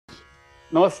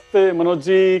नमस्ते मनोज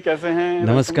जी, कैसे हैं? Welcome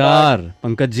back. नमस्कार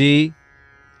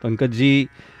Pankaj ji,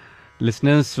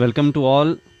 listeners, welcome to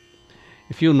all.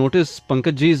 If you notice,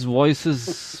 Pankaj ji's voice is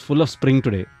full of spring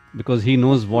today because he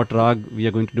knows what rag we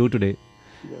are going to do today.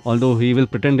 Yes. Although he will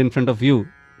pretend in front of you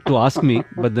to ask me,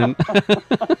 but then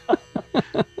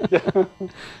it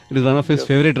is one of his yes.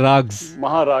 favorite rags.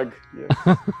 महाराग। Yes.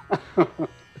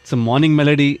 It's a morning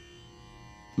melody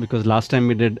because last time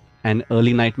we did an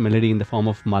early night melody in the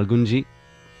form of Malgunji.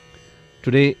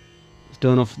 Today, it's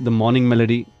turn of the morning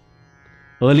melody,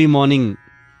 early morning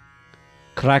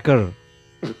cracker.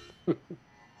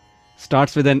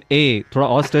 Starts with an A. थोड़ा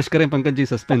और stretch करें Pankaj ji,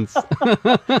 suspense.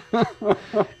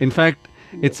 In fact,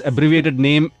 its yes. abbreviated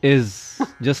name is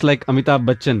just like Amitabh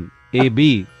Bachchan, AB.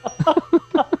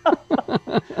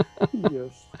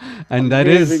 Yes. And that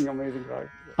is amazing amazing raga.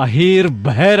 Ahir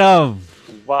Bhairav.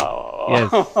 Yes.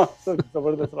 वाह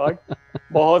जबरदस्त राग।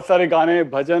 बहुत सारे गाने,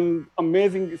 भजन,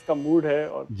 amazing इसका मूड है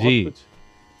और बहुत जी कुछ।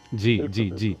 जी बिल्कुल जी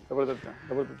जी. बिल्कुल, जबरदस्त गाना,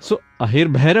 जबरदस्त So Ahir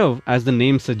Bhairav, as the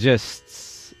name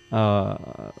suggests,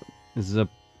 is a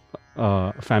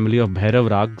family of Bhairav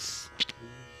rags.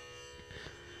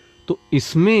 तो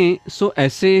इसमें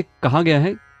ऐसे कहा गया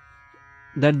है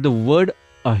that the word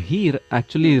ahir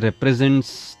actually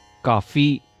represents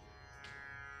काफी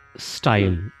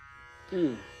स्टाइल.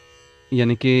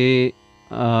 यानी कि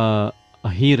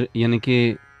अहीर यानी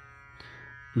कि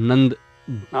नंद जो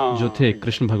थे हाँ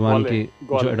कृष्ण एग्जैक्टली, भगवान ग्वाले। के जो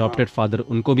ग्वाले, हाँ। अडॉप्टेड फादर,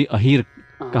 उनको भी अहीर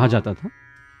कहा हाँ, जाता था.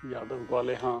 यादव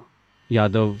ग्वाले, हाँ।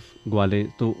 यादव ग्वाले,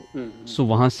 तो हम्म। सो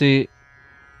वहाँ से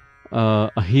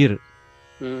Ahir,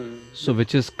 so yes.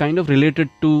 which is kind of related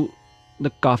to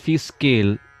the Kafi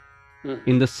scale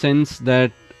in the sense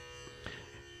that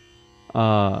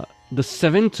the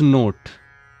seventh note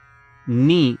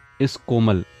ni is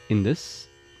komal in this,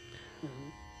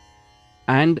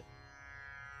 and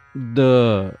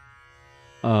the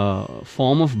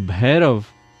form of Bhairav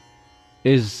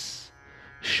is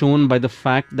shown by the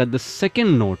fact that the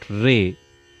second note re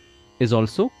is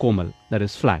also komal, that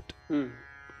is flat.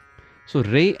 So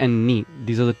re and ni,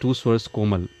 these are the two swars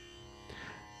komal,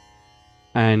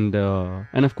 and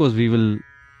of course we will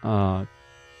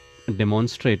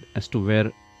demonstrate as to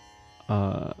where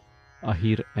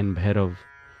Ahir and Bhairav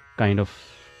kind of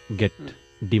get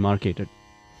demarcated.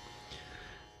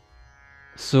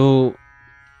 So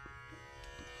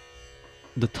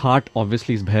the Thaat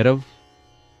obviously is Bhairav.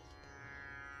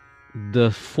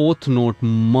 The fourth note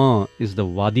Ma is the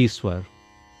Vadi swar,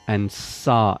 and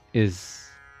Sa is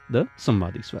the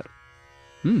Samvadi swar.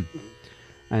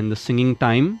 And the singing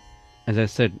time, as I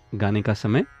said, गाने का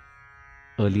समय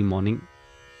early morning.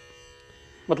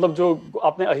 मतलब जो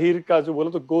आपने अहीर का जो बोला,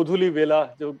 तो गोधूली वेला,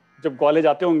 जो जब ग्वाले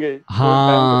जाते होंगे गोट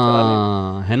गाय उनको चराने,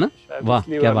 हाँ, है ना. शायद वाह,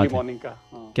 इसलिए वो क्या अर्ली बात है, मॉर्निंग का।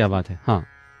 हाँ क्या जी। बात है. हाँ,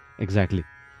 एग्जैक्टली.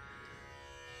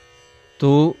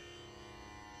 तो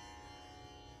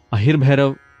अहिर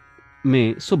भैरव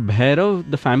में, so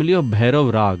Bhairav, the family of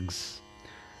Bhairav rags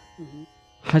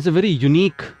has a very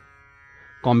unique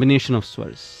combination of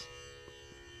swars.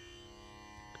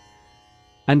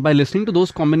 And by listening to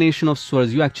those combination of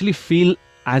swars, you actually feel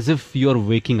as if you're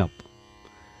waking up.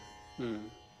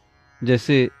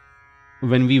 जैसे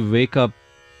when we wake up,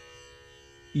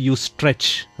 you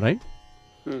stretch, right?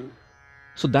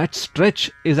 So that stretch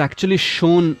is actually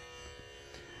shown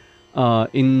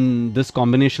in this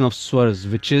combination of swars,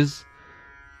 which is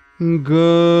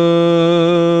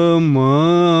Ga Ma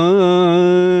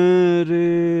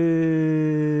Re.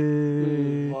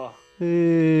 वाह,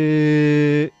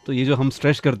 तो ये जो हम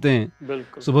stretch करते हैं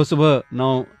बिल्कुल सुबह बिल्कुल। सुबह,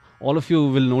 now all of you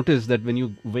will notice that when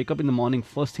you wake up in the morning,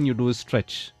 first thing you do is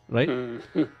stretch, right?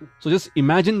 So just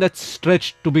imagine that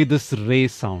stretch to be this ray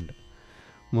sound.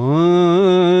 Ma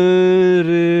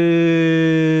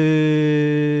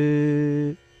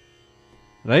re.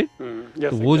 Right? तो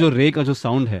yes वो जो exactly. रे का जो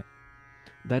sound है,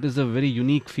 that is a very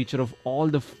unique feature of all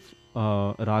the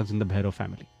rags in the Bhairav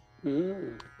family.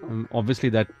 Obviously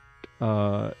that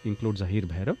includes Ahir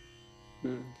Bhairav.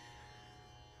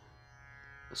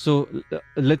 So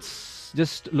let's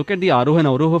just look at the Aroha and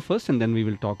Avroha first, and then we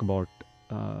will talk about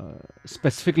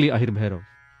specifically Ahir Bhairav,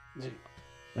 ji.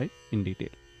 right, in detail.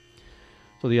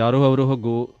 So the Aroha Avroha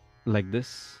go like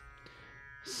this.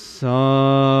 Sa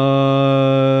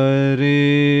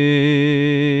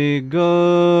re ga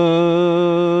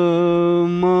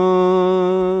ma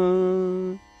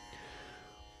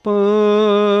pa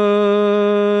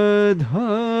dha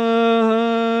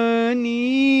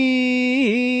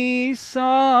ni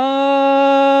sa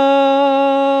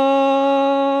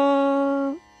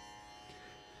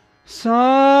sa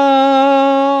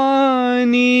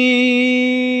ni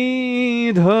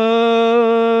dha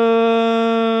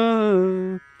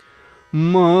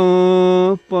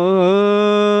ma pa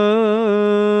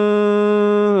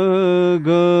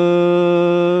ga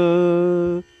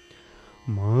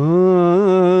ma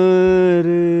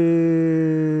re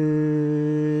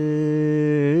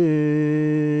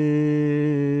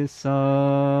sa.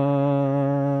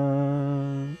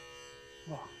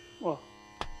 Wow. Wow.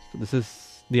 So this is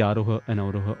the Aroha and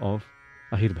Avroha of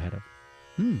Ahir Bhairav.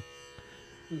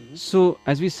 So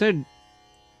as we said,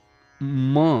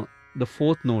 ma, the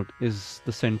fourth note, is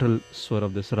the central swar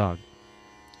of this rag.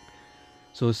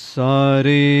 So sa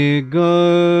re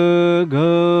ga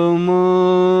ga ma,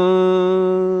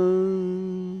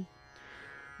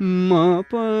 ma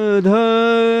pa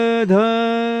dha dha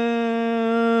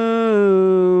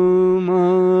ma,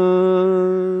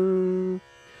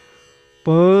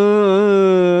 pa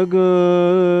ga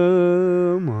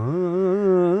ma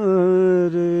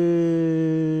re,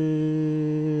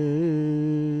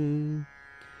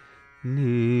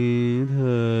 ni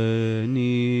dha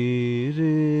ni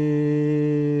re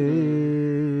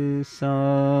sa.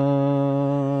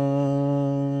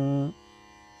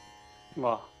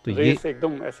 वाह, तो रे ये से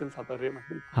एकदम essence आता है रे में,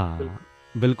 बिल्कुल हाँ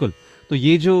बिल्कुल। बिल्कुल। तो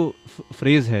ये जो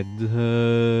फ्रेज है ध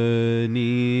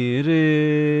नी रे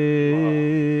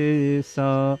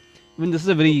सा, I mean this is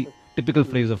a very typical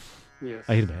phrase of Yes.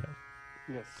 Ahir Bhairav.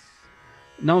 Yes.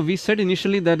 Now we said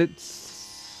initially that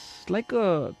it's like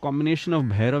a combination of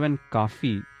Bhairav and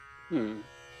Kafi.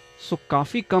 So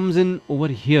Kafi comes in over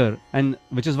here, and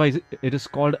which is why it is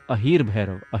called Ahir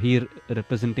Bhairav. Ahir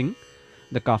representing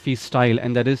the Kafi style,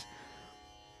 and that is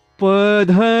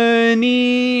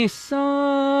Padhani sa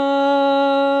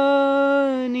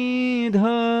ni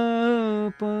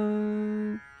dha pa.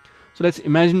 So let's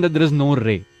imagine that there is no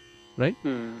re, right?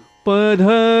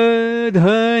 Padha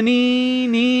dhani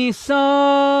ni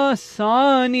sa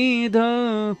sa ni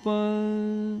dha pa,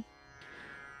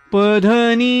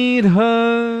 padha ni dha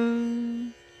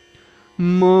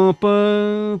ma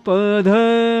pa,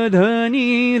 padha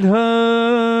dhani dha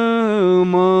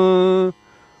ma,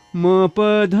 ma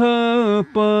pa dha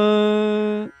pa.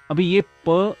 अभी ये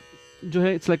प जो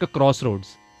है, it's like a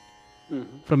crossroads.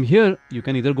 From here you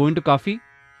can either go into Kafi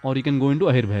or you can go into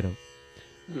Ahir Bhairav.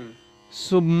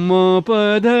 So ma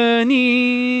pa dha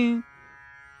ni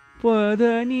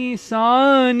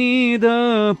sa ni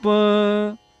dha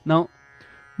pa. Now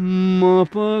ma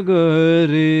pa ga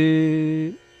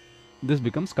re, this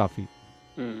becomes Kafi.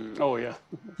 Oh yeah.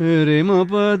 Re ma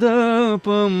pa dha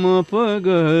pa ma pa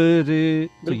ga re.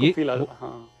 So ये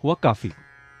हुआ Kafi.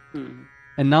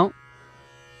 And now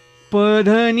pa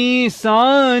dha ni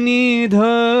sa ni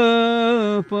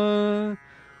dha pa,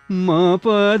 ma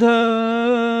pa dha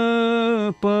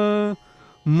pa,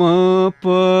 ma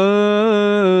pa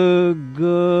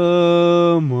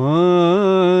ga ma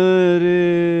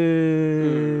re.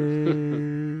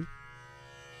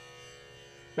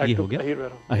 ये हो गया Ahir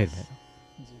Bhairav.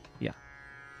 Yeah.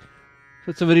 So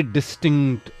it's a very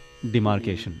distinct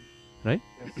demarcation, right?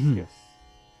 Yes.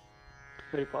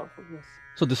 Very powerful. Yes.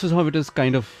 So this is how it is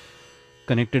kind of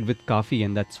connected with Kafi,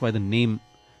 and that's why the name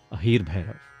Ahir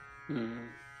Bhairav.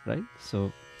 Right?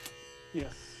 So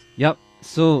yes. Yeah.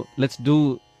 So let's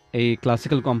do a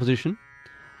classical composition.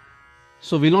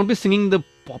 So we'll not be singing the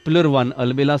popular one,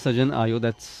 Albela Sajan Ayo.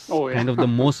 That's kind of the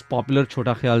most popular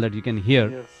Chota Khyal that you can hear.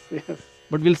 Yes. Yes.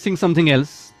 But we'll sing something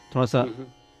else. थोड़ा सा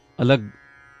अलग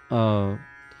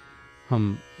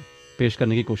हम पेश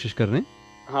करने की कोशिश कर रहे हैं.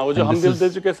 हाँ, वो जो हम दिल दे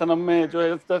चुके सनम में जो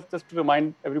है, just to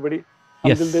remind everybody,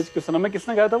 हम दिल दे चुके सनम में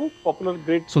किसने गाया था वो popular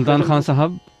great सुल्तान खान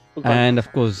साहब and of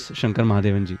course Shankar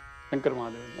Mahadevan ji. Shankar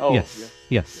Mahadevan. Oh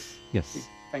yes.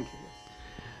 Thank you.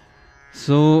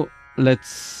 So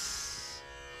let's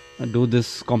do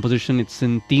this composition. It's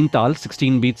in 3 ताल,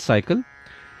 16 beat cycle,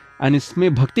 and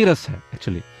इसमें भक्ति रस है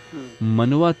actually.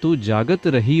 मनवा तू जागत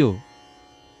रहियो,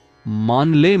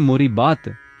 मान ले मोरी बात,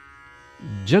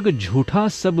 जग झूठा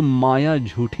सब माया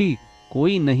झूठी,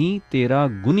 कोई नहीं तेरा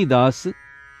गुनीदास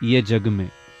ये जग में.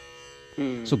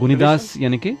 सो गुनीदास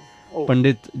यानी कि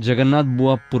पंडित जगन्नाथ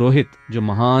बुआ पुरोहित, जो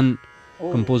महान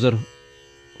कंपोजर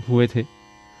हुए थे,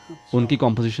 उनकी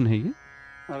कॉम्पोजिशन है ये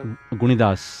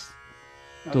गुनीदास.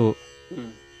 तो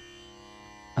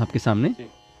आपके सामने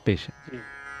पेश है.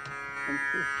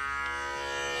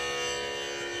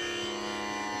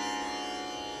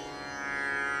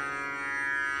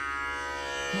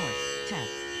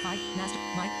 Master,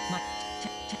 mic,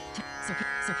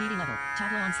 circuity level,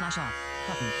 toggle on/off,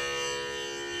 button.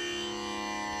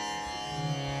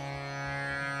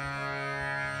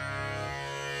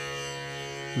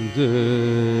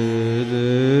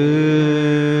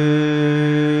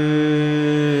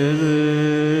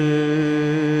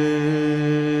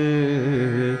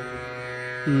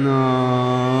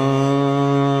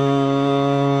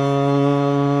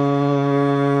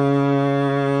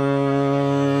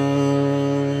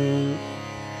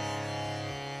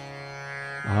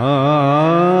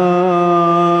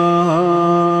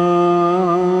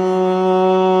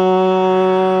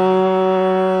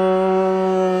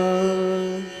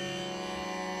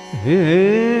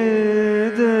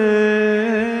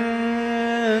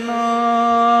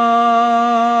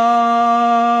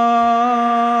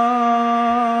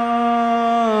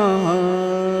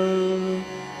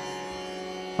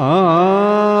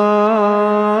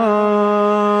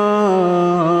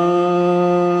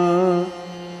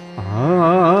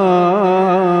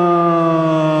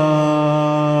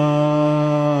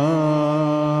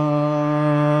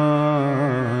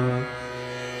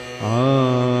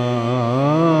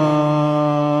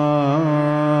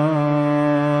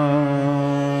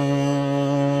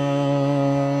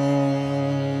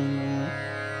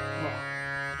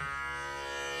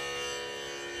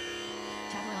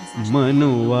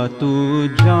 मनुआ तू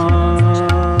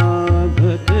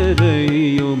जागत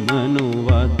रहियो,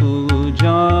 मनुआ तू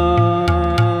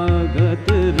जागत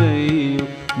रहियो,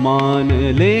 मान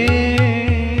ले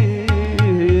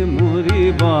मोरी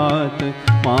बात,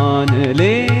 मान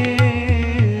ले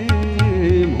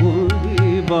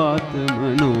मोरी बात।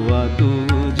 मनुआ तू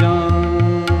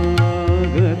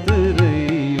जागत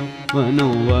रहियो,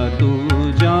 मनुआ तू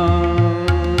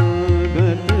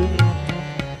जागत।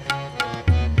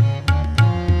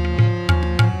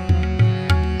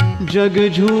 जग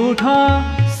झूठा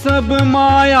सब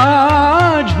माया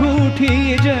झूठी,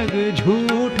 जग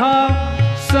झूठा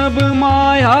सब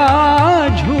माया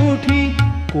झूठी,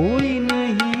 कोई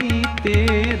नहीं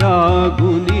तेरा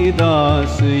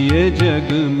गुनीदास ये जग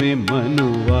में।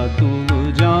 मनुआ तू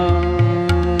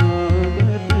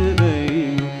जागत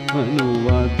रहियो,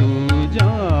 मनुआ तू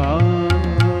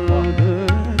जागत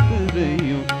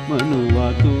रहियो, मनुआ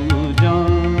तू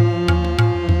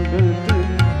जागत।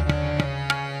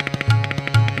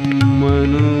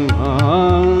 मनुआ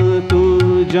तू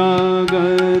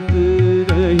जागत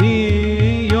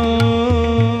रहियो,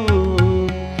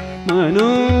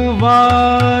 मनुआ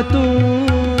तू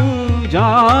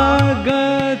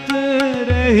जागत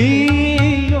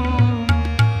रहियो,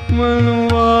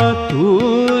 मनुआ तू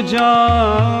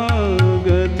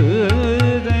जागत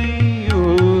रहियो,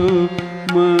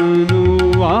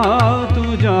 मनुआ तू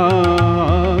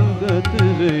जागत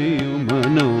रहियो,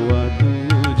 मनुआ तू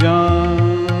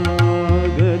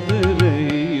जागत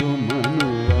रहियो,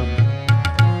 मनुआ।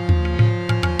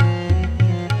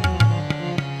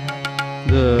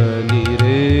 द नि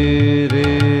रे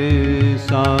रे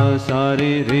सा सा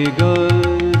रे रे ग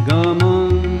ग म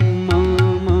म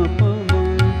म प म,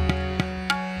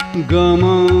 ग म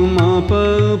म प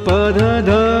प ध ध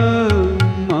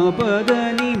म प ध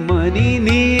नि म नि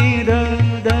नि ध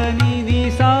ध नि नि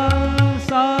सा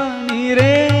सा नि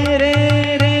रे रे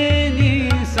रे नि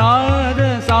सा ध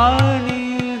सा नि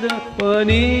ध प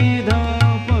नि ध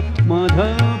प म ध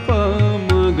प म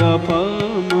ग प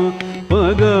म प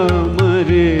ग म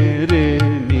रे रे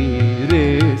नि रे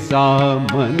सा।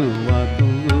 मनुआ तू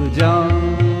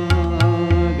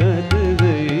जागत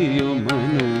रहियो,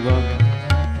 मनुआ।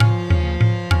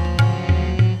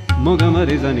 म ग म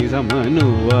रे सा नि सा,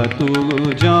 मनुआ तू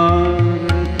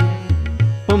जागत।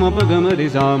 प म प ग म रे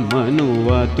सा,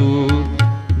 मनुआ तू।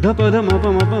 ध प ध म प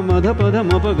म प म ध प ध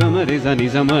म प ग म रे सा नि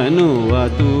सा, मनुआ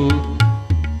तू।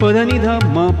 प ध नि ध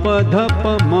म प ध प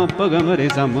म प ग म रे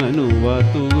सा, मनुआ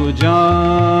तू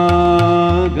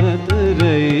जागत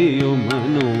रहियो,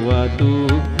 मनुआ तू।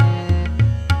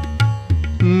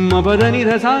 म प ध नि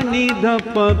ध सा नि ध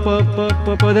प प प प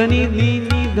प ध नि नि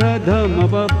नि ध ध म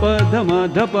प प ध म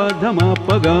ध प ध म प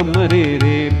ग म रे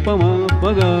रे प म प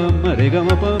ग म रे ग म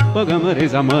प प ग म रे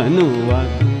सा। मनुआ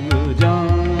तू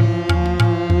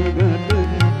जागत।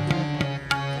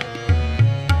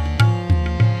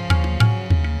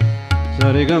 सा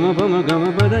रे ग म प म ग म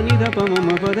प ध नि ध प म म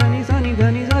प ध नि सा नि ध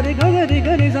नि सा रे ग रे ग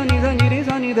रे सा नि रे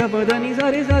सा नि ध प ध नि सा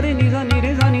रे नि सा नि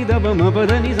रे सा नि ध प म प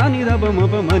ध नि सा नि ध प म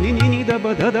प म नि नि नि ध प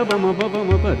ध ध प म प प म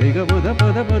प रे ग प ध प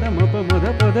ध प ध म प म ध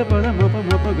प ध प ध म प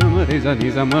म प ग म रे सा नि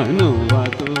सा। मनुआ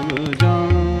तू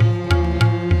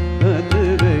जागत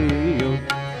रहियो।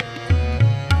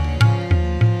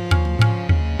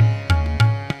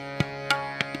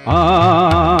 आ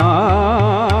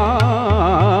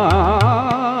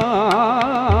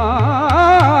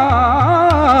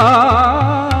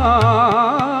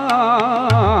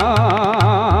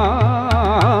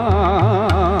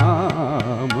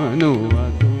मनुआ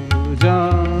तू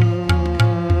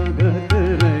जागत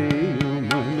रहियो,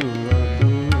 मनुआ तू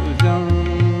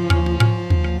जागत।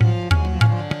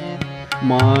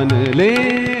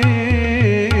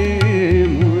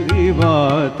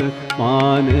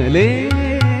 ले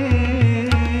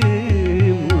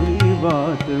मोरी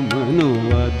बात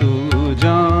मनुआ तू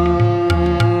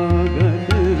जागत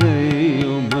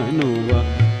रहियो मनुआ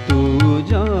तू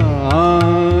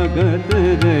जागत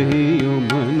रहियो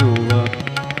मनुआ।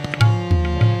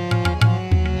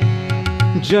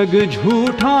 जग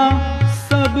झूठा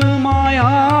सब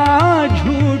माया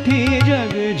झूठी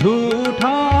जग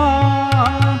झूठा,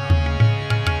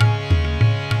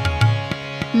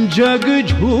 जग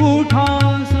झूठा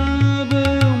सब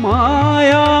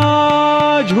माया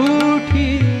झूठी,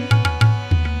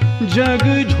 जग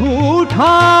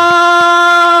झूठा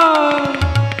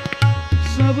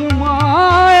सब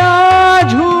माया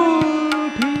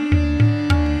झूठी,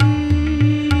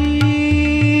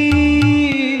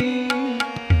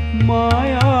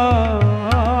 माया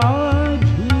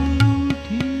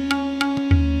झूठी,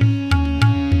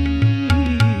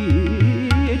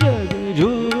 जग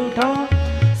झूठा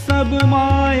सब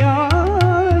माया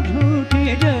झूठी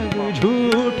जग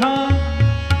झूठा।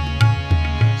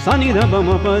 सानी ध बम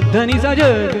प ध नि सा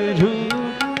जग झूठा,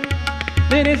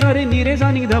 तेरे सारे नीरे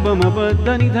सानी ध बम प ध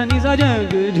नि सा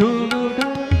जग झूठा।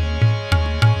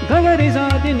 ग रे सा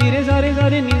ते नीरे सारे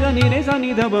सारे नि सा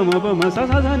नि ध बम प म सा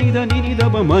सा नि ध ध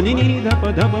ब म नि ध प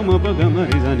ध ब म प ग म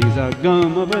रे सा नि सा ग म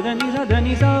प ध नि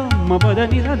सा म प ध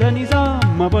नि सा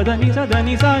म प ध नि सा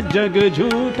जग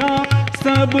झूठा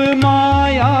सब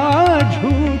माया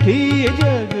झूठी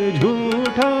जग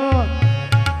झूठा।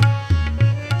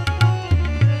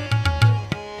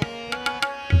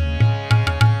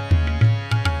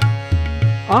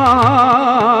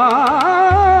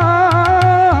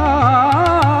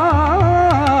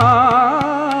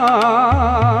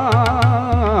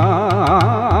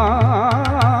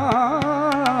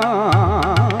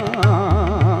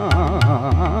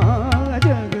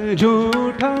 जग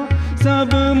झूठा सब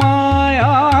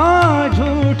माया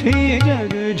झूठी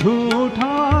जग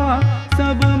झूठा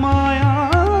सब माया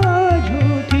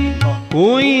झूठी।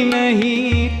 कोई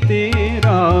नहीं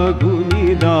तेरा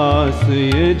गुनीदास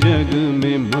ये जग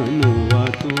में मनुआ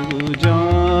तू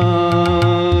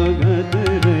जागत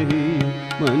रही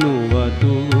मनुआ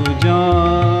तू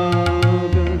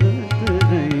जागत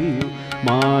रही।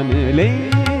 मान ले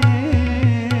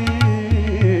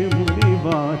मोरी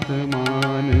बात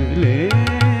मान ले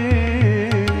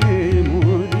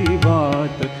मोरी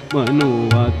बात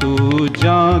मनुआ तू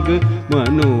जाग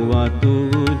मनुआ तू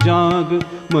जाग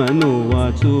मनुआ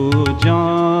तू जागत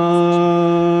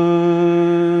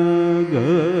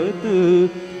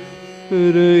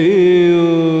रहियो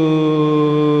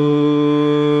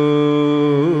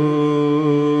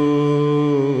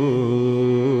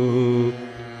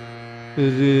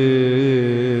रे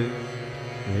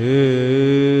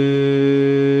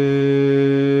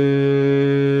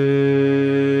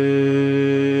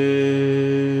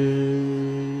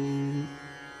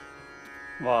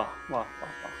वाह वाह वाह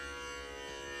वाह,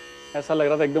 ऐसा लग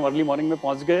रहा था एकदम अर्ली मॉर्निंग में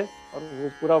पहुंच गए और वो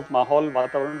पूरा माहौल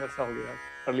वातावरण वैसा हो गया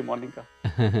अर्ली मॉर्निंग का।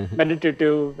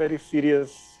 Meditative, very serious,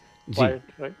 quiet,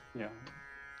 right? Yeah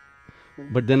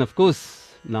But then, of course,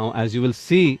 now as you will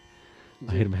see,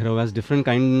 Ahir Bhairav has different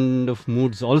kind of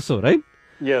moods also, right?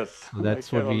 yes, So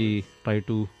that's like what we try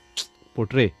to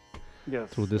portray yes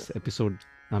through this yes, episode.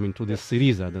 I mean, through this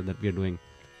series rather that we are doing.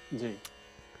 Ji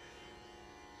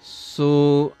So,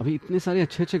 अभी इतने सारे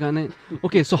अच्छे गाने.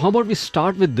 Okay, so how about we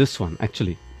start with this one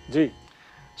actually? जी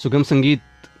सुगम संगीत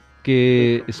के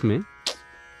इसमें.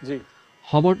 जी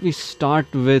How about we start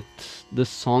with the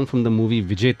song from the movie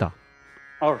Vijeta?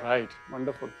 all right,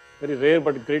 wonderful, very rare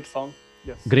but great song.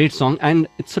 Yes, Great song and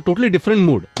it's a totally different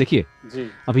mood. देखिए जी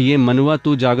अभी ये मनुआ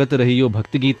तू जागत रहियो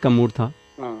भक्ति गीत का मूड था,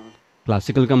 हाँ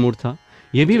क्लासिकल का मूड था.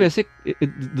 ये भी वैसे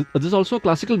this is also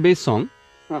classical based song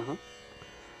हाँ हाँ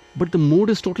but the mood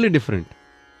is totally different.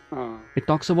 हाँ, इट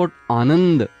टॉक्स अबाउट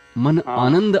आनंद मन हाँ.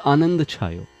 आनंद आनंद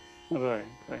छायो. right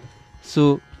right,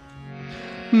 सो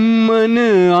मन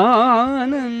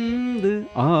आनंद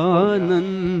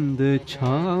आनंद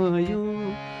छायो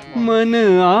मन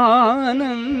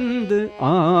आनंद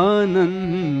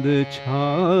आनंद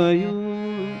छायो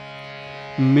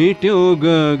मिट्यो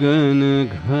गगन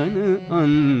घन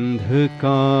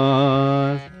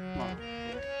अंधकार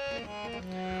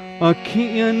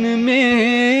अखियन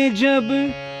में जब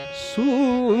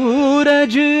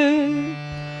सूरज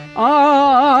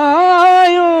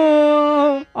आयो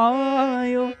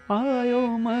आयो आयो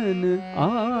मन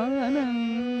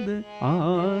आनंद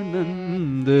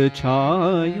आनंद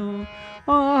छायो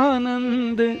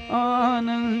आनंद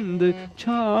आनंद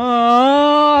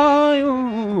छायो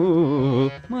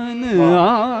मन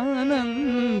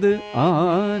आनंद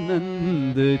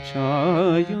आनंद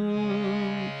छायो.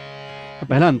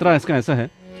 पहला अंतरा इसका ऐसा है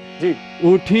जी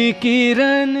उठी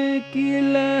किरण की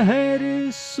लहर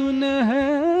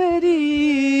सुनहरी,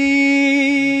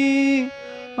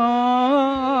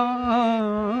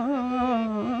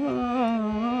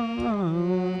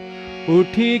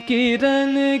 उठी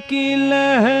किरण की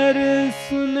लहर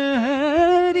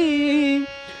सुनहरी,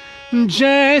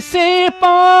 जैसे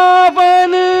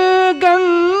पावन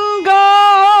गंगा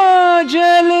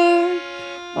जल,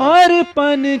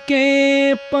 अर्पण के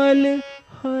पल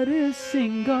हर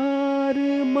सिंगार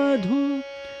मधु,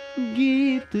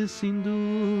 गीत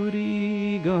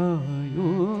सिंदूरी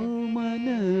गायो मन,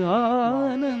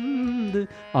 आनंद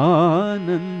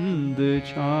आनंद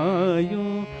छायो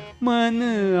मन,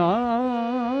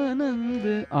 आनंद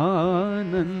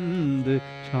आनंद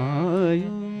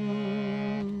छायो।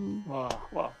 वाह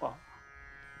वाह वाह,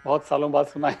 बहुत सालों बाद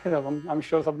सुना है। अब हम, आई एम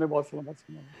श्योर सबने बहुत सालों बाद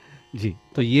सुना है। जी,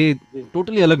 तो ये जी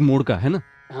टोटली अलग मूड का है ना,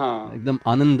 हाँ, एकदम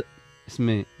आनंद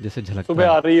इसमें जैसे झलकता सुबह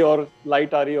आ है। रही और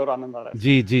लाइट आ रही और आनंद आ रहा है।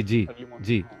 जी जी जी अर्ली मॉर्निंग।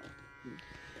 जी। हाँ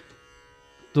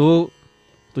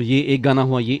तो ये एक गाना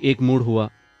हुआ, ये एक मूड हुआ।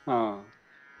 हाँ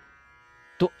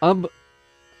तो अब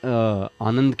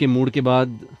आनंद के मूड के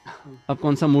बाद अब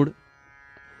कौन सा मूड?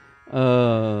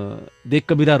 देख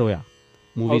कबीरा रोया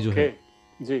मूवी जो ओके है,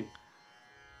 जी।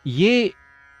 ये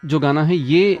जो गाना है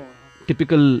ये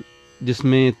टिपिकल,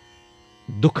 जिसमें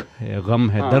दुख है, गम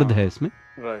है, दर्द है इसमें।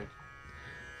 राइट।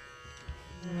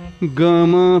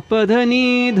 गम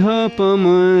पधनी ध पम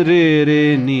रे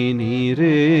रे नी नी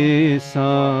रे सा,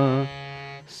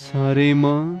 सारे म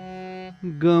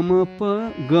गम प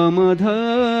गम ध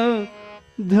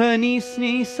धनी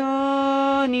स्नी सा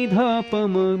नि ध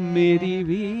पम, मेरी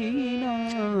वीणा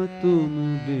तुम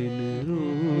बिन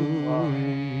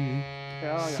रोए,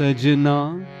 क्या गाना। सजना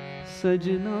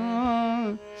सजना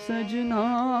सजना,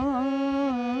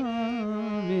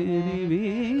 मेरी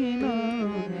वीणा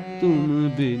तुम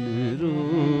बिन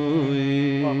रोए।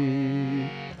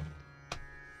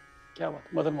 क्या बात,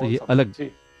 मदन तो मोहन ये साहब। अलग जी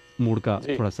मूड का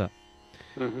जी। थोड़ा सा।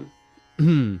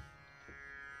 हम्म,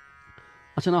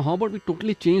 अच्छा, now how about we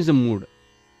totally change the mood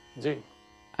ji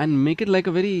and make it like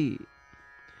a very,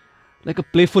 like a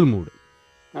playful mood.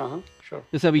 हाँ श्योर।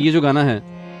 जैसे अभी ये जो गाना है,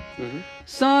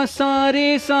 सा सा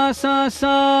रे सा सा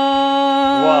सा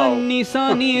Wow. नि सा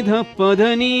नि ध प ध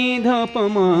नि ध प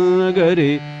म ग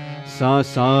रे, सा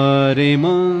सा रे म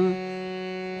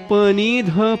प नि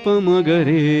ध प म ग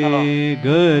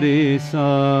रे सा,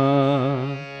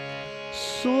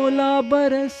 16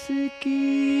 बरस की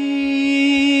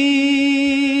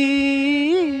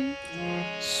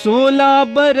 16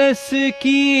 बरस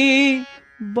की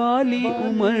बाली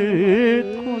उम्र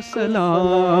को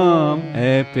सलाम,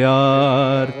 ऐ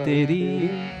प्यार तेरी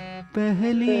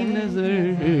पहली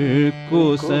नजर को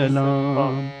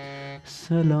सलाम,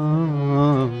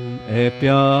 सलाम ऐ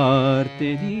प्यार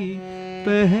तेरी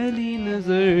पहली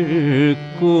नजर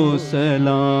को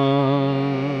सलाम।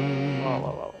 वाह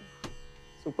वाह वाह,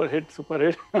 सुपर हिट सुपर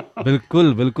हिट।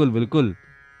 बिल्कुल बिल्कुल बिल्कुल।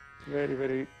 Very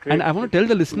very great. And I want to tell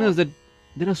the listeners that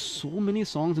there are so many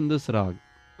songs in this rag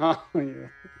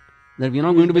that we are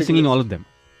not going to be Big singing list. all of them,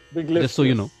 Big list, just so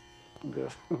you yes. know.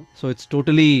 Yes. So it's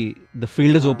totally, the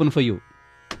field is open for you.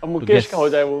 अब मुकेश का हो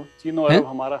guess. जाए वो Chino हैं? अरब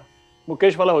हमारा,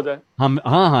 मुकेश वाला हो जाए। हाँ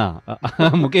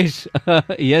मुकेश,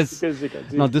 yes. मुकेश जी का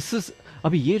जी। Now this is,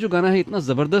 अभी ये जो गाना है इतना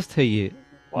जबरदस्त है ये,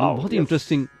 Wow, बहुत ही yes.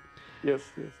 Interesting. Yes, yes,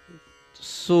 yes.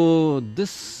 So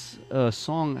this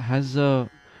song has a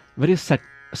very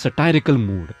satirical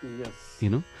mood, Yes. you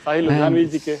know. Sahil Ludhianvi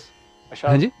ji के अशार।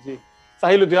 हाँ जी? जी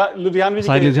साहिल लुधियानवी जी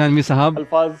Sahil के Ludhianvi Sahab,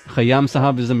 अल्फाज। Khayyam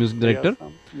Sahab is the music director,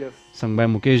 Yes. sung by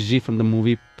Mukesh ji from the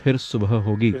movie फिर सुबह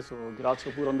होगी. फिर so गिराज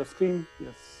Kapoor on the screen.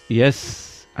 Yes. Yes,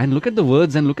 and look at the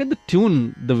words and look at the tune,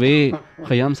 the way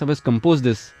Khayyam Sahab has composed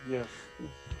this. Yes.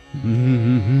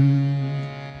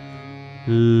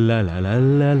 La la la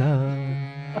la la,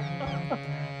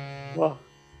 वाह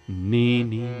ni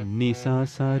ni ni sa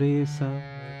sa re sa,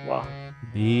 वाह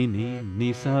ni ni ni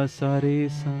sa sa re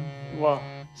sa, वाह।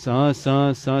 sa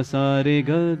sa re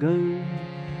ga ga,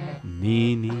 ni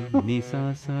ni ni sa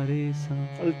sa re sa,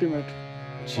 ultimate.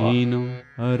 चीनो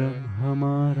अरब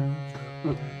हमारा,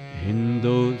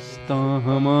 हिंदुस्तान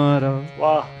हमारा,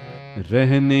 वाह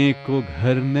रहने को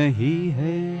घर नहीं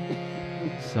है,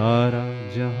 सारा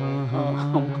जहां हमारा,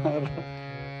 हमारा।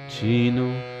 चीनो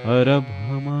अरब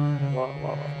हमारा। वाह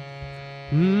वाह वाह।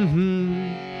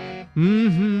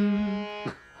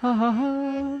 हा हा हा।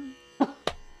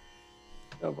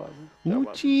 क्या बात है, क्या बात है।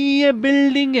 ऊंची ये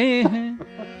बिल्डिंगें हैं,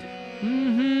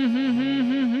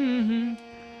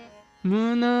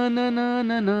 ना ना ना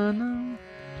ना ना ना,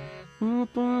 वो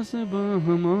पास बा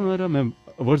हमारा। मैं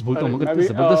वर्ड्स बोलता हूँ अरे, मगर मैं इतने भी,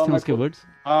 जबरदस्त हैं मैं उसके खुद- वर्ड्स।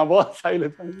 हाँ बहुत साहिल है।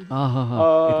 हाँ हाँ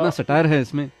हाँ, इतना सटायर है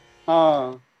इसमें।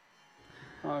 हाँ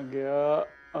आ गया।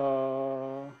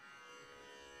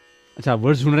 अच्छा,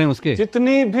 वर्ड्स ढूंढ रहे हैं उसके।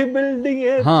 जितनी भी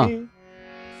बिल्डिंगें हाँ। थी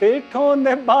सेठों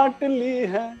ने बांट ली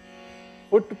हैं,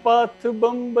 फुटपाथ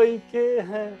बम्बई के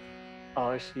हैं,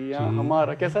 आशियां जी।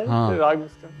 हमारा। कैसा है हाँ। राग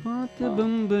उसका? बात हाँ,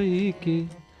 बम्बई के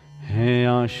है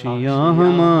आशियां आशियां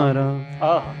हमारा,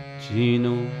 आहा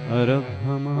चीनो अरब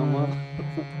हमारा, हमारा।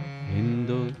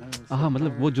 हिंदो। हाँ,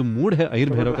 मतलब वो जो मूड है अहिर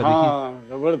भैरव का, देखिए हाँ,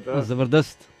 जबरदस्त जबरदस्त।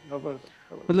 जबरदस्त जबरदस्त।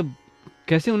 मतलब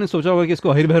कैसे उन्हें सोचा होगा कि इसको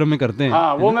अहिर भैरव में करते हैं,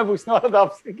 हाँ, है वो ना? मैं पूछने वाला था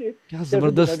आपसे कि क्या कैसे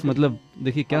जबरदस्त, डिसाइड करते मतलब हैं।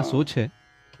 देखिए क्या हाँ, सोच है।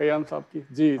 खयाम साहब की। जी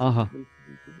जी, आहा। बिल्कुल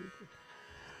बिल्कुल बिल्कुल।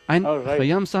 And alright.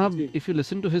 खयाम साहब, जी if you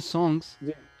listen to his songs,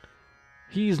 जी।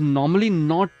 he is normally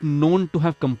not known to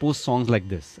have composed songs like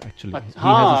this. Actually, अच्छा, he has this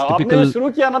हाँ, आपने जो typical. शुरू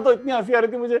किया ना तो इतनी हंसी आ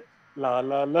रही थी मुझे। ला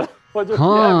ला ला, वो जो किया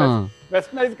है हाँ,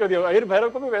 वेस्टर्नाइज कर दिया। अहिर भैरव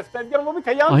को भी वेस्टर्नाइज किया, और वो भी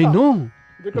खयाम I साहब know,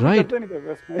 जो कभी right? करते नहीं थे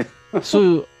वेस्टर्नाइज। So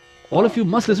all of हाँ, you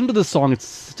must listen to this song. It's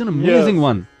such an amazing yes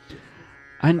one. Yes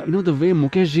And you know the way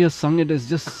Mukesh ji has sung it is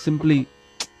just simply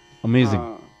amazing.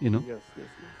 हाँ, You know. Yes yes yes.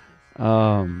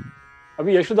 Um,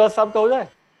 अभी यशुदास साहब का हो जाए।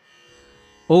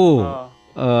 oh,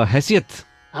 हाँ हैसियत.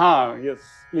 हाँ, yes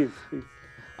please please.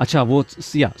 अच्छा, वो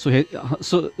yeah.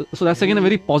 So that's again a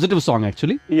very positive song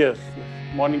actually. Yes yes,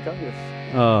 morning का। Yes.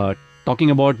 Talking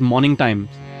about morning time.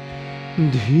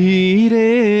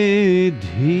 धीरे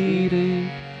धीरे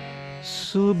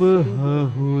सुबह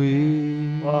हुई,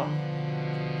 वाह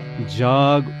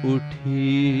जाग उठी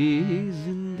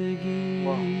जिंदगी,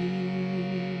 वाह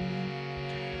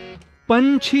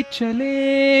पंछी चले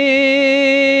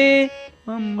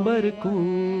अंबर को,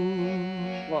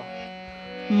 वाह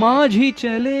माझी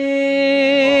चले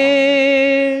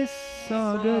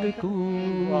सागर को,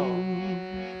 वाह।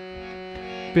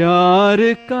 प्यार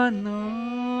का नाम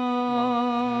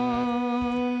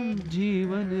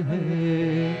जीवन है।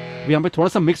 यहाँ पे थोड़ा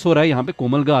सा मिक्स हो रहा है, यहाँ पे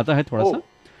कोमल का आता है थोड़ा ओ सा,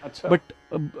 अच्छा। But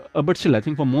still I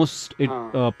think for most it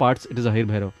हाँ, parts it is Ahir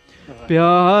Bhairav. right.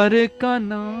 प्यार का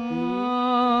नाम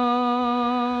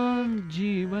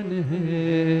जीवन है,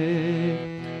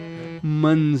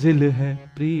 मंजिल है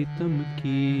प्रीतम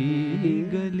की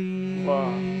गली,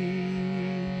 वाह,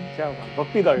 क्या बात,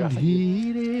 भक्ति का गाना।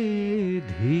 धीरे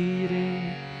धीरे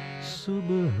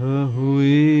सुबह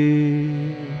हुई,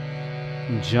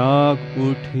 जाग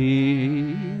उठी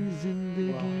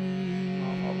जिंदगी।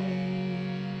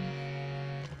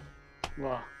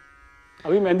 वाह।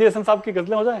 अभी मेहंदी हसन साहब की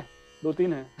गजलें हो जाए, दो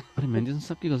तीन हैं। अरे मेहंदी हसन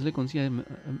साहब की गजलें कौन सी है?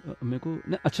 मेरे को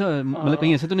अच्छा, मतलब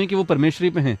कहीं ऐसे तो नहीं कि वो परमेश्वरी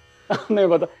पे हैं? नहीं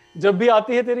बता। जब भी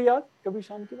आती है तेरी याद, कभी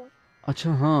शाम की बात।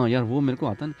 अच्छा हाँ यार, वो मेरे को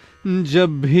आता नहीं।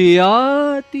 जब भी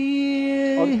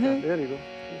आती और है देयर यू गो।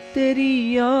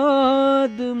 तेरी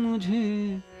याद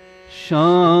मुझे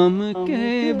शाम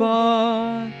के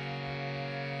बाद,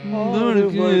 दौड़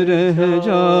के रह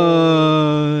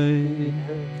जाए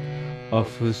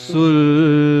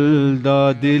अफसुल्दा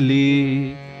दिली,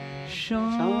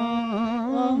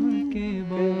 शाम के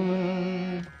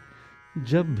बाद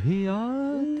जब भी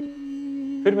आती।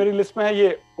 फिर मेरी लिस्ट में है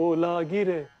ये ओला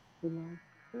गिरे।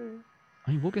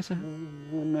 अरे वो कैसा है? ना,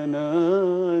 ना, ना,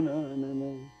 ना, ना, ना,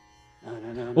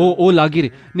 ना, ओ लागी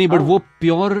रे, नहीं, बट हाँ। वो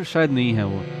प्योर शायद नहीं है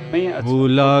वो। नहीं है, अच्छा। ओ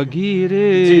लागी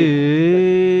रे, जी,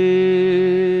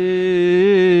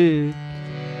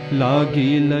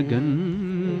 लागी लगन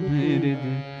मेरे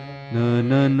दिल, ना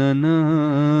ना ना ना,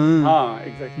 हाँ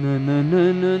एग्जैक्टली। ना ना ना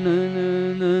ना ना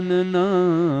ना ना ना,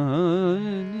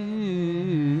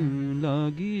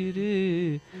 लागी रे।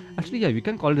 Actually, yeah, we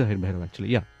can call it Ahir Bhairav actually.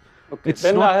 Yeah, okay, it's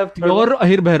then not I have pure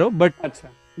Ahir Bhairav, but अच्छा,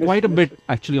 quite a bit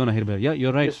actually on Ahir Bhairav. Yeah,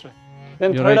 you're right. Then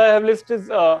You're third right. I have list is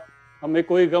हमें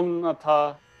कोई गम न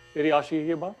था तेरी आशिकी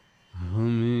के बाद।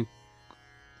 हमें,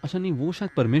 अच्छा नहीं, वो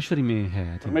शायद परमेश्वरी में है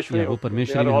आई थिंक। परमेश्वरी, या वो ओके, दे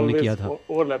परमेश्वरी आर में हमने ऑलवेज किया था।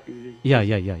 ओवरलैपिंग। जी, yeah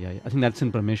I think that's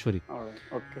in Parmeshwari.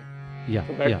 Alright, okay. Yeah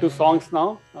so back yeah to songs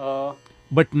now.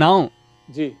 But now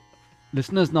ji.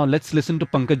 listeners, now let's listen to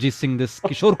Pankaj ji sing this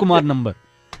Kishore Kumar number.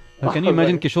 Can you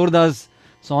imagine Alright. Kishore Das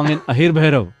song in Ahir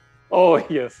Bhairav? Oh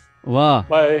yes, Wow.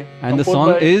 by And the composed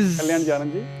song by is कल्याण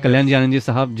जानन जी। Kalyan Janand ji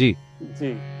sahab ji.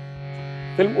 जी,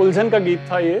 film उलझन का गीत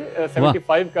था ये, वाह।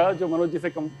 75 का, जो मनोज जी से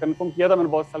कंफर्म किया था मैंने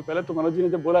बहुत साल पहले। तो मनोज जी ने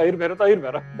जब बोला अहिर भैरव, तो अहिर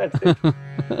भैरव, दैट्स इट।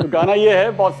 तो गाना ये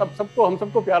है, बहुत सबको, हम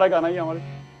सबको प्यारा गाना ये हमारे।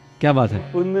 क्या बात है?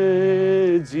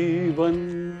 अपने जीवन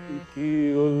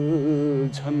की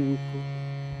उलझन को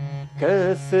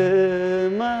कैसे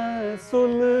मैं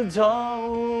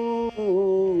सुलझाऊं,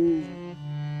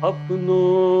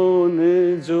 अपनों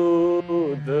ने जो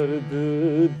दर्द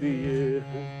दिए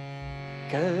हैं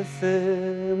कैसे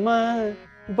मैं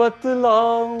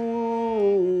बतलाऊं,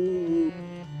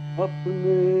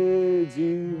 अपने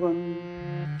जीवन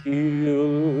की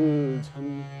उलझन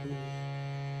को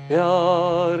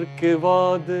प्यार के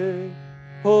वादे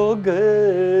हो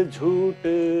गए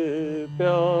झूठे,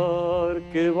 प्यार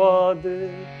के वादे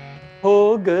हो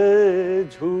गए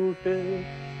झूठे,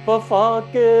 वफा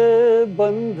के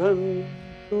बंधन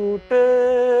टूटे,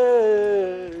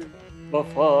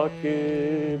 वफा के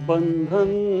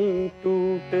बंधन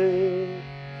टूटे,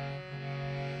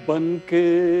 बन के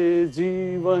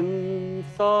जीवन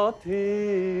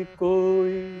साथी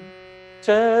कोई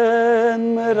चैन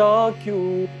मेरा क्यों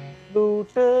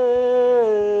लूटे,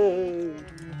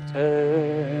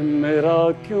 चैन मेरा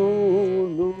क्यों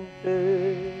लूटे,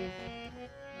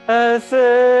 ऐसे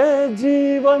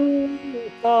जीवन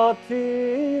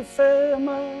साथी से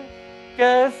मैं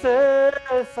कैसे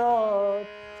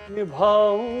साथ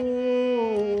निभाऊं,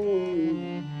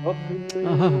 अपने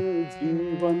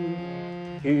जीवन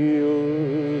की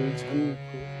उलझन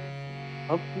को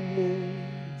अपने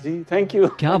जी। Thank you.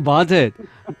 क्या बात है।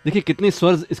 देखिए कितने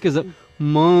स्वर इसके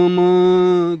म म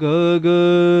ग ग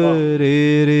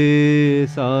रे रे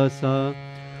सा सा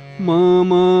म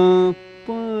म प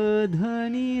ध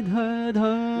नि ध ध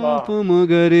प म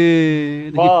ग रे।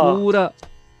 देखिए वाह। पूरा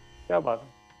क्या बात है।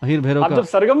 अहिर भैरव आप का जब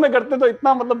सरगम में करते तो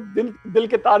इतना मतलब दिल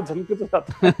के तार झनके तो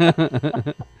जाते हैं।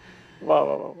 वाह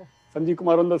वाह वाह वाह। Sanjeev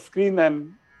Kumar on the screen and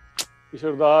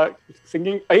किशोर दा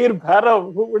singing Ahir Bhairav,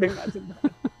 who would imagine that?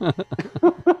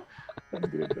 That's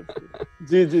great, that's great.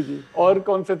 जी जी जी। और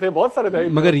कौन से थे? बहुत सारे थे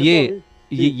अहिर मगर भैरव के तो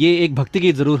अभी। ये एक भक्ति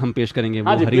गीत जरूर हम पेश करेंगे,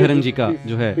 हाँ वो जी, हरिहरन please, जी का please,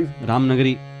 जो है please,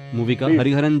 रामनगरी मूवी का, please.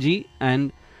 Hariharan ji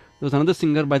and there was another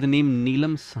singer by the name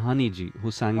Neelam Sahani ji who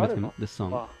sang with अरे him वाह, this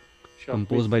song, वाह, sure, composed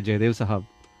please, by Jaydev Sahab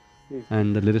please, and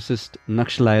the lyricist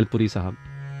Naksh Layalpuri Sahab.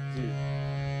 जी।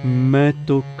 मैं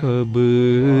तो कब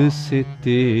से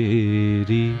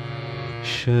तेरी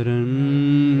शरण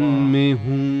में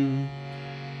हूँ,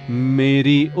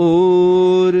 मेरी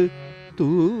ओर तू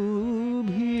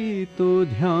भी तो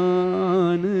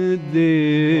ध्यान दे,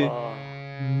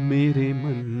 मेरे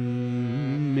मन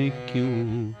में क्यों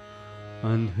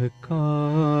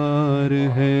अंधकार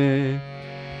है,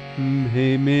 हे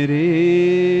मेरे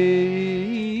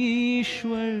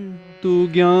ईश्वर तू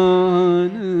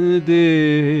ज्ञान दे,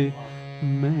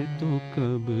 मैं तो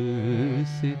कब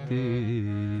से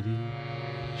तेरी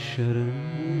शरण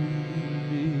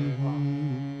में हूँ।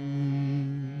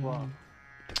 वाह,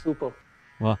 सुपर।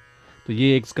 वाह। तो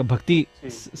ये एक इसका भक्ति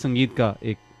संगीत का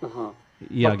एक हाँ,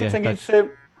 ये आ भक्ति गया है संगीत touch। से,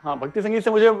 हाँ भक्ति संगीत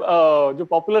से मुझे जो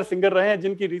पॉपुलर सिंगर रहे हैं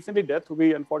जिनकी रिसेंटली डेथ हो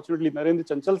गई अनफॉर्चुनेटली, नरेंद्र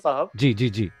चंचल साहब। जी जी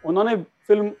जी उन्होंने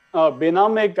फिल्म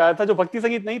बेनाम में एक गाया था जो भक्ति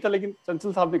संगीत नहीं था लेकिन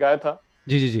चंचल साहब ने गाया था,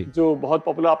 जी जी जी जो बहुत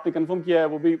पॉपुलर, आपने कंफर्म किया है,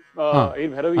 वो भी हाँ अहिर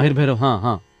भैरव ही अहिर है। भैरव, हाँ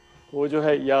हाँ। वो जो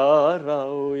है यार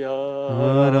आओ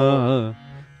यार आओ,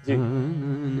 जी,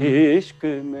 इश्क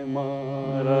में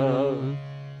मारा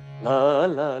ला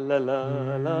ला ला ला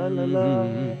ला ला ला,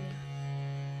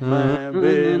 मैं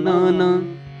बेनाम,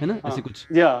 है ना ऐसे कुछ।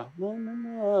 या ला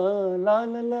ला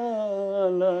ला ला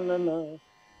ला ला ला,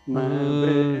 मैं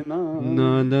बेनाम,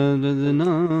 ना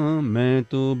मैं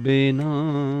तो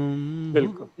बेनाम हो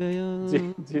बिल्कुल गया। जी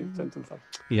जी, चंचल साहब।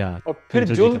 या और फिर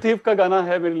चंचल जी जुल का, थीफ का गाना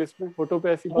है मेरी लिस्ट में, फोटो पे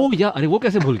ऐसी ओ बात। या अरे वो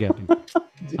कैसे भूल गए अपन।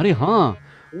 जी, अरे हाँ,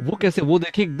 वो कैसे, वो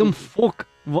देखिए एकदम फोक,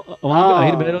 वहां पे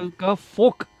अहिर हाँ भैरव का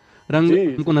फोक रंग जी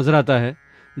हमको जी नजर आता है।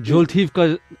 जी जोल जी, थीफ का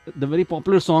the very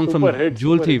popular song from super hit,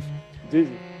 जोल सुपर थीफ। हिट। जी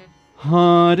जी,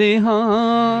 हाँ रे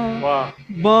हाँ, वाह,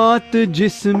 बात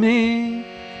जिसमें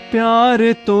प्यार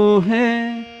तो है,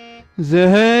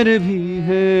 जहर भी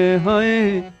है,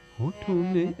 हाय होठों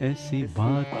में ऐसी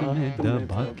बात में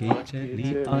दबा के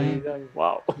चली आए,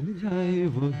 वाह, मिल जाए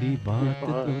वही बात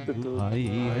तो दुहाई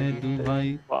है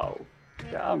दुहाई। वाह,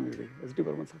 क्या म्यूजिक, एसडी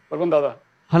बर्मन साहब, बर्मन दादा।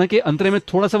 हालांकि अंतरे में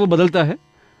थोड़ा सा वो बदलता है,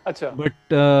 अच्छा,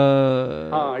 बट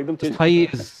हाँ एकदम चेंज स्थाई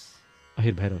होता इज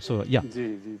अहिर भैरव, सो या है। जी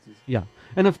जी जी। या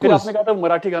एंड ऑफ फिर कोर्स। आपने कहा था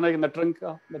मराठी गाना, नटरंग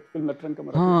का, फिल्म नटरंग का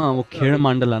मराठी हाँ वो खेड़ गाना,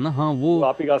 मांडला ना, हाँ वो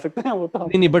आप ही गा सकते हैं, वो तो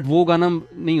नहीं नहीं, बट वो गाना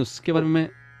नहीं, उसके बारे में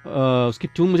उसकी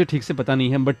ट्यून मुझे ठीक से पता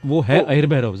नहीं है, बट वो है ओ, अहिर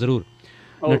भैरव जरूर।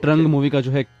 ओके, नटरंग मूवी का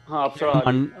जो है हाँ अप्सरा आ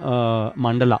रही है।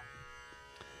 मांडला।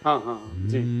 हाँ हाँ हाँ,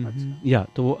 जी, अच्छा, या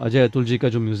तो वो अजय अतुल जी का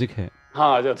जो म्यूजिक है,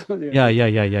 हाँ आ जाता जी,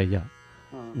 या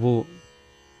हाँ। वो।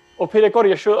 और फिर एक और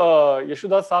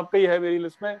यशोदास साहब का ही है मेरी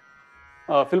लिस्ट में,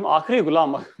 फिल्म आखिरी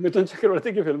गुलाम, मिथुन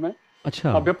चक्रवर्ती की फिल्म है।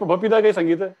 अच्छा बपीदा का ही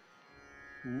संगीत है,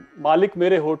 मालिक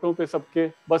मेरे होठों पे सबके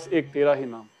बस एक तेरा ही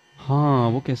नाम, हाँ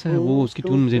वो कैसा है, वो उसकी होठों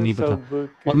ट्यून मुझे पे नहीं पता।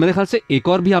 सबके, और मेरे ख्याल से एक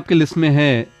और भी आपके लिस्ट में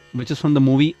है, which is from the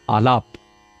movie Alaap,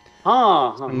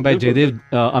 हाँ हाँ sung by बिल्कुल जयदेव,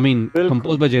 आई मीन बिल्कुल,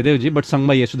 compose by Jaidev ji, but sung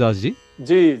by Yesudas ji.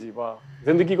 जी जी, वाह,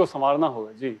 जिंदगी को संवारना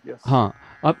होगा जी, यस, हाँ,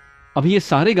 अब अभी ये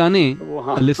सारे गाने, वो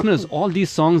हाँ, listeners, all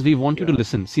these songs we want you to Yeah.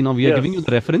 listen. See, now we are giving you Yes.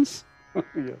 the reference.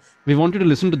 Yes. We want you to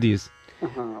listen to these.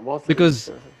 हाँ, बहुत सही Because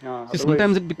है, हाँ, see, sometimes it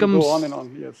otherwise you becomes go on and on,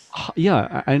 yes.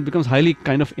 yeah, and it becomes highly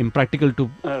kind of impractical to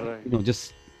Right,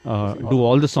 just Sing do all.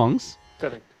 all the songs.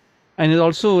 Correct. And it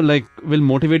also like will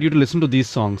motivate you to listen to these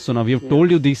songs. So now we have told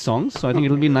you Yes. these songs, so I think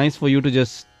it'll be nice for you to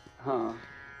just हाँ,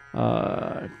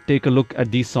 take a look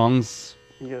at these songs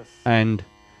yes. and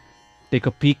take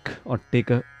a peek or take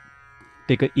a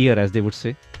ear, as they would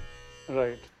say,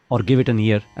 Right. or give it an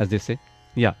ear, as they say.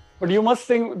 Yeah. But you must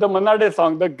sing the Manna Day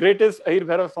song, the greatest Ahir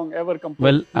Bhairav song ever composed.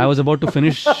 Well, I was about to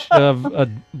finish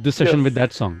this session Yes. with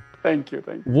that song. Thank you,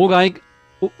 thank you. वो गाय,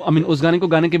 I mean, उस गाने को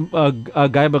गाने के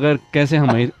गाए बगैर कैसे हम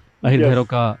अहिर Yes. भैरव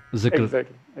का जिक्र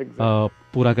Exactly, exactly.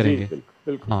 पूरा जी, करेंगे. बिल्कुल,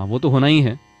 बिल्कुल. हाँ, वो तो होना ही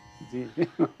है. जी,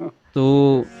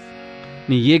 तो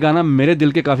नहीं, ये गाना मेरे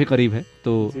दिल के काफी करीब है.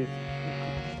 तो जी.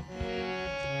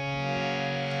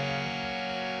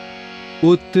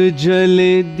 उतजल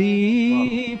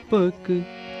दीपक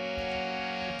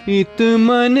इत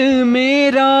मन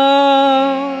मेरा,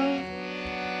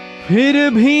 फिर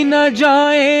भी न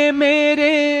जाए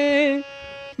मेरे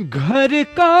घर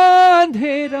का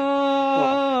अंधेरा.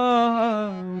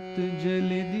 उतजल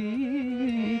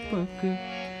दीपक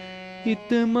इत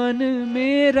मन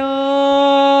मेरा,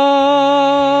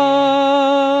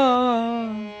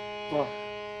 वाह,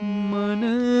 मन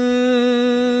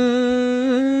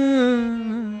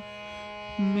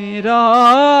मेरा,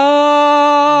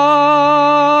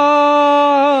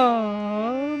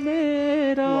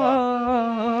 मेरा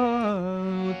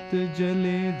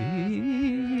उतजले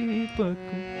दीपक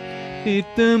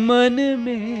इत मन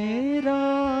मेरा,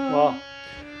 वाह.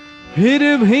 फिर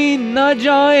भी न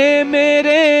जाए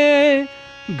मेरे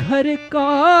घर का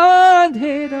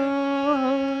अंधेरा.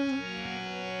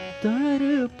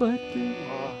 तरपत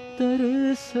वाह.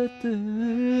 तरसत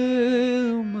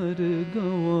उमर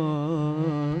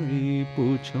गवाई,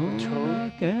 पूछो ना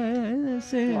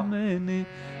कैसे वाह. मैंने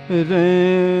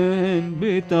रैन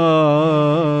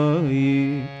बिताई.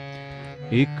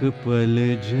 एक पल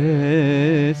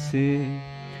जैसे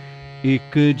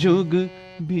एक जुग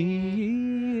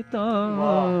बीता,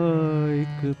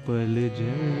 एक पल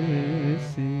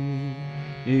जैसे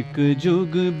एक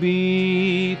जुग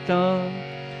बीता,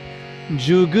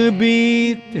 जुग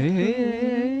बीते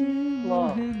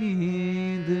वाह.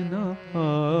 नींद न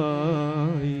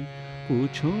आई,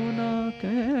 पूछो ना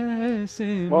कैसे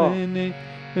वाह. मैंने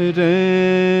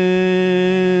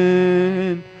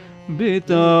रैन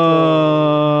बिताई.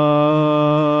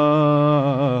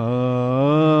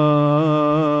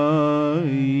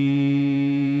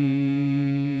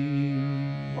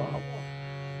 वाह, वाह.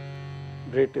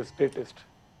 Greatest, greatest.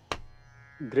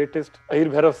 Greatest Ahir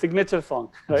Bhairav signature song,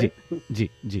 right? जी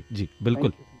जी जी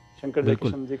बिल्कुल. Thank you. शंकर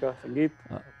बिल्कुल. जयकिशन जी का संगीत.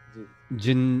 हाँ.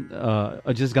 जी.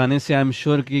 जिस गाने से आई एम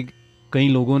श्योर कि कई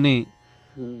लोगों ने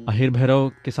हम्म, अहिर भैरव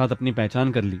के साथ अपनी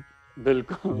पहचान कर ली,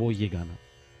 बिल्कुल. वो ये गाना.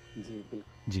 जी, बिल्कुल.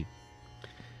 जी.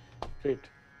 Great.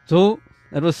 So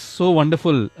that was so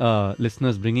wonderful,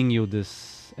 listeners, bringing you this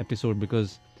episode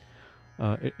because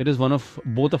it is one of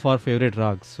both of our favorite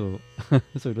rags. So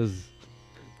so it was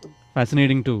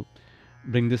fascinating to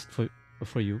bring this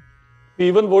for you. We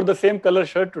even wore the same color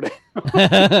shirt today.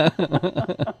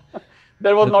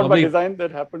 That was Well, not by probably- design.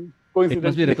 That happened It must be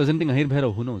coincidentally. representing Ahir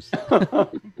Bhairav. Who knows?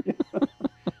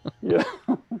 Yeah.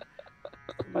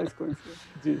 Nice coincidence.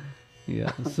 Ji.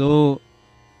 Yeah. So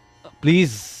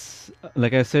please,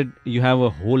 like I said, you have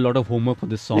a whole lot of homework for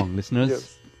this song, listeners. Yes.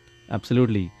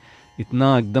 Absolutely. इतना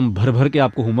एकदम भर भर के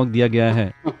आपको homework दिया गया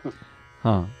है.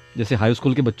 हाँ, जैसे हाई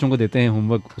स्कूल के बच्चों को देते हैं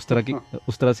होमवर्क, उस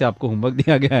तरह से आपको होमवर्क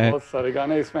दिया गया है. बहुत सारे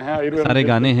गाने इसमें हैं. आयुर्वेद सारे में.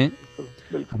 गाने हैं. बिल्कुल,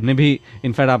 बिल्कुल. हमने भी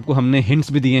इनफैक्ट आपको हमने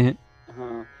हिंट्स भी दिए हैं.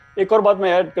 हाँ. एक और बात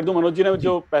मैं ऐड कर दूं, मनोज जी ने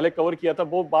जो पहले कवर किया था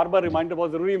वो बार बार रिमाइंडर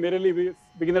बहुत जरूरी है मेरे लिए भी,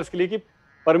 बिगिनर्स के लिए, कि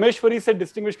परमेश्वरी से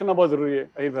डिस्टिंग्विश करना बहुत जरूरी है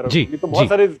अहिर भैरव. जी, नहीं तो बहुत जी.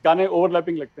 सारे गाने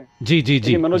ओवरलैपिंग लगते हैं. जी जी जी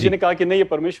लेकिन मनोज जी जी ने कहा कि नहीं, ये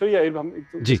परमेश्वरी है, हम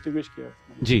जी. डिस्टिंग्विश किया है.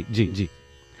 जी जी जी.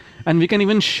 And we can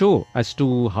even show as to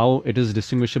how it is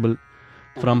distinguishable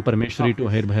from Parmeshwari to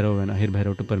Ahir Bhairav and Ahir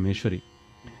Bhairav to Parmeshwari.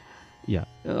 Yeah.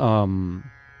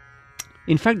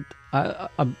 In fact,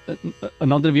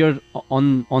 now that we are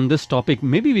on this topic,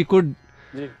 maybe we could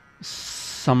ji.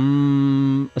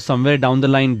 somewhere down the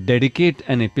line dedicate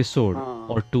an episode हाँ.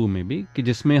 or two maybe कि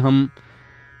जिसमें हम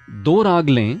दो राग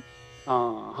लें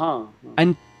हाँ, हाँ.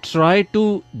 and try to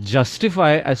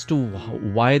justify as to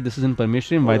why this is in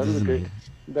Parmeshwari and why That this is will be in great. Ahir.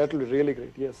 That will be really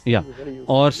great. Yes. Yeah. That will be very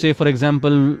useful. Or say, for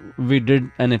example, we did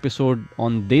an episode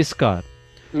on Deskar.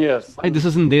 Yes. Why this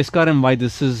is in Deskar and why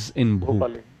this is in Bhu.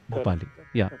 Bhopali. Bhopali. Correct.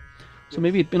 Yeah. Correct. So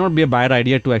maybe it may not be a bad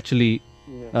idea to actually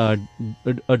Yes.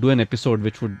 do an episode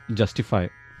which would justify.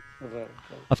 Right, right.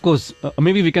 Of course,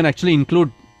 maybe we can actually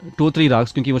include 2 or 3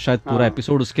 rags क्योंकि वो शायद पूरा हाँ.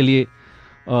 episode उसके लिए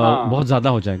बहुत ज़्यादा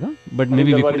हो जाएगा, but I mean,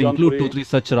 maybe we Darbari could include Jaunpuri. 2-3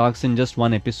 such rags in just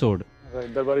one episode.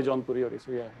 Right, Darbari Jaunpuri or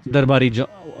so, yeah. Ji. Darbari,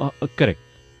 correct,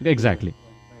 exactly.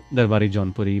 Right. Darbari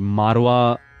Jaunpuri,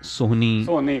 Marwa Sohni,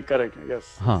 Sony, correct.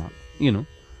 Yes. हाँ, you know.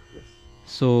 Yes.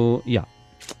 So yeah,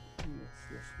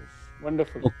 Yes.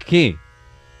 Wonderful. okay,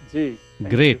 Ji. Thank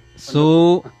great. you.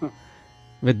 So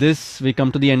with this, we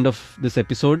come to the end of this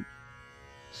episode.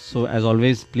 So as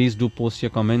always, please do post your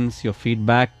comments, your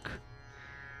feedback,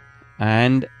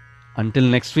 and until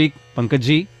next week, Pankaj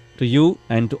ji, to you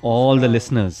and to all the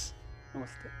listeners,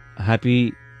 Namaste.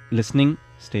 happy listening,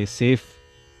 stay safe,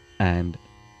 and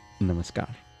namaskar.